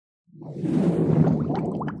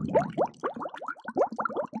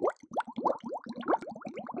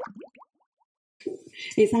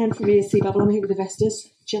It's Anne from ESCBubble. I'm here with Evestus.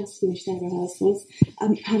 Just finished their rehearsals.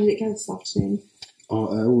 How did it go this afternoon?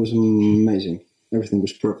 Oh, it was amazing. Everything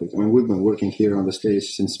was perfect. I mean, we've been working here on the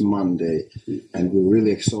stage since Monday, and we're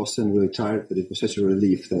really exhausted and really tired, but it was such a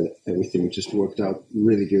relief that everything just worked out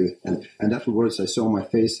really good. And afterwards, I saw my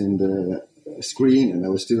face in the screen, and I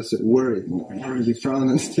was still so worried. I'm really frowning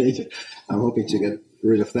on stage. I'm hoping to get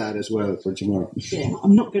rid of that as well for tomorrow. Yeah,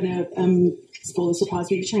 I'm not going to spoil the surprise,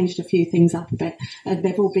 but you've changed a few things up a bit.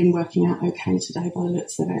 They've all been working out okay today by the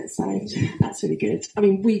looks of it, so that's really good. I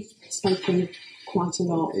mean, we've spoken quite a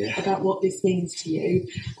lot about what this means to you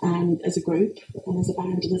and as a group and as a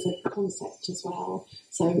band and as a concept as well.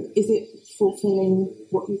 So is it fulfilling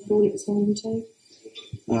what you thought it was going to?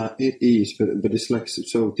 It is, but it's like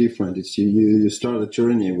so different. It's you start a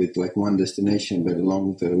journey with like one destination, but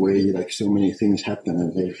along the way, like so many things happen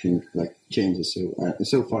and everything like changes.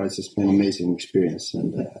 So far, it's just been an amazing experience,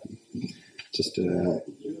 and just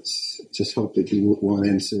hope that it won't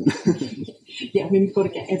end soon. Yeah, I mean, we've got to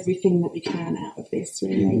get everything that we can out of this,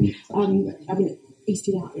 really. I mean,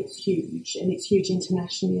 Eesti Laul, it's huge, and it's huge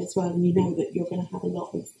internationally as well, and you know that you're going to have a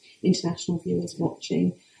lot of international viewers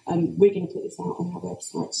watching. We're going to put this out on our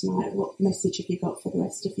website tonight. What message have you got for the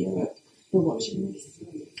rest of Europe who are watching this?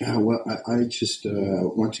 Well, I just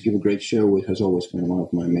want to give a great show. It has always been one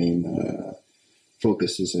of my main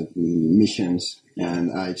focuses and missions,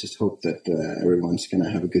 and I just hope that everyone's going to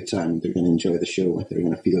have a good time. They're going to enjoy the show, and they're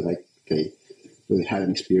going to feel like they really had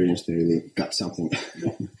an experience. They really got something.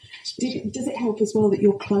 Yeah. Does it help as well that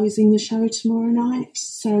you're closing the show tomorrow night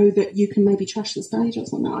so that you can maybe trash the stage or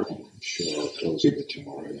something? I don't know. Sure, I'll close it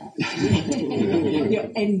tomorrow night.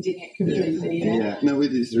 You're ending it completely. Yeah, no,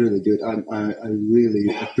 it is really good. I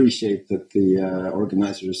really appreciate that the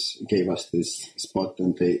organizers gave us this spot,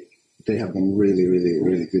 and they have been really, really,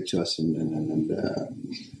 really good to us, and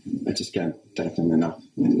I just can't thank them enough.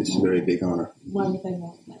 It's a very big honor. One thing,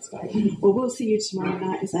 that's great. Well, we'll see you tomorrow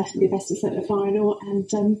night as the Evestus at the final, and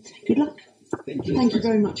good luck. Thank you. Thank you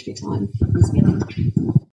very much for your time.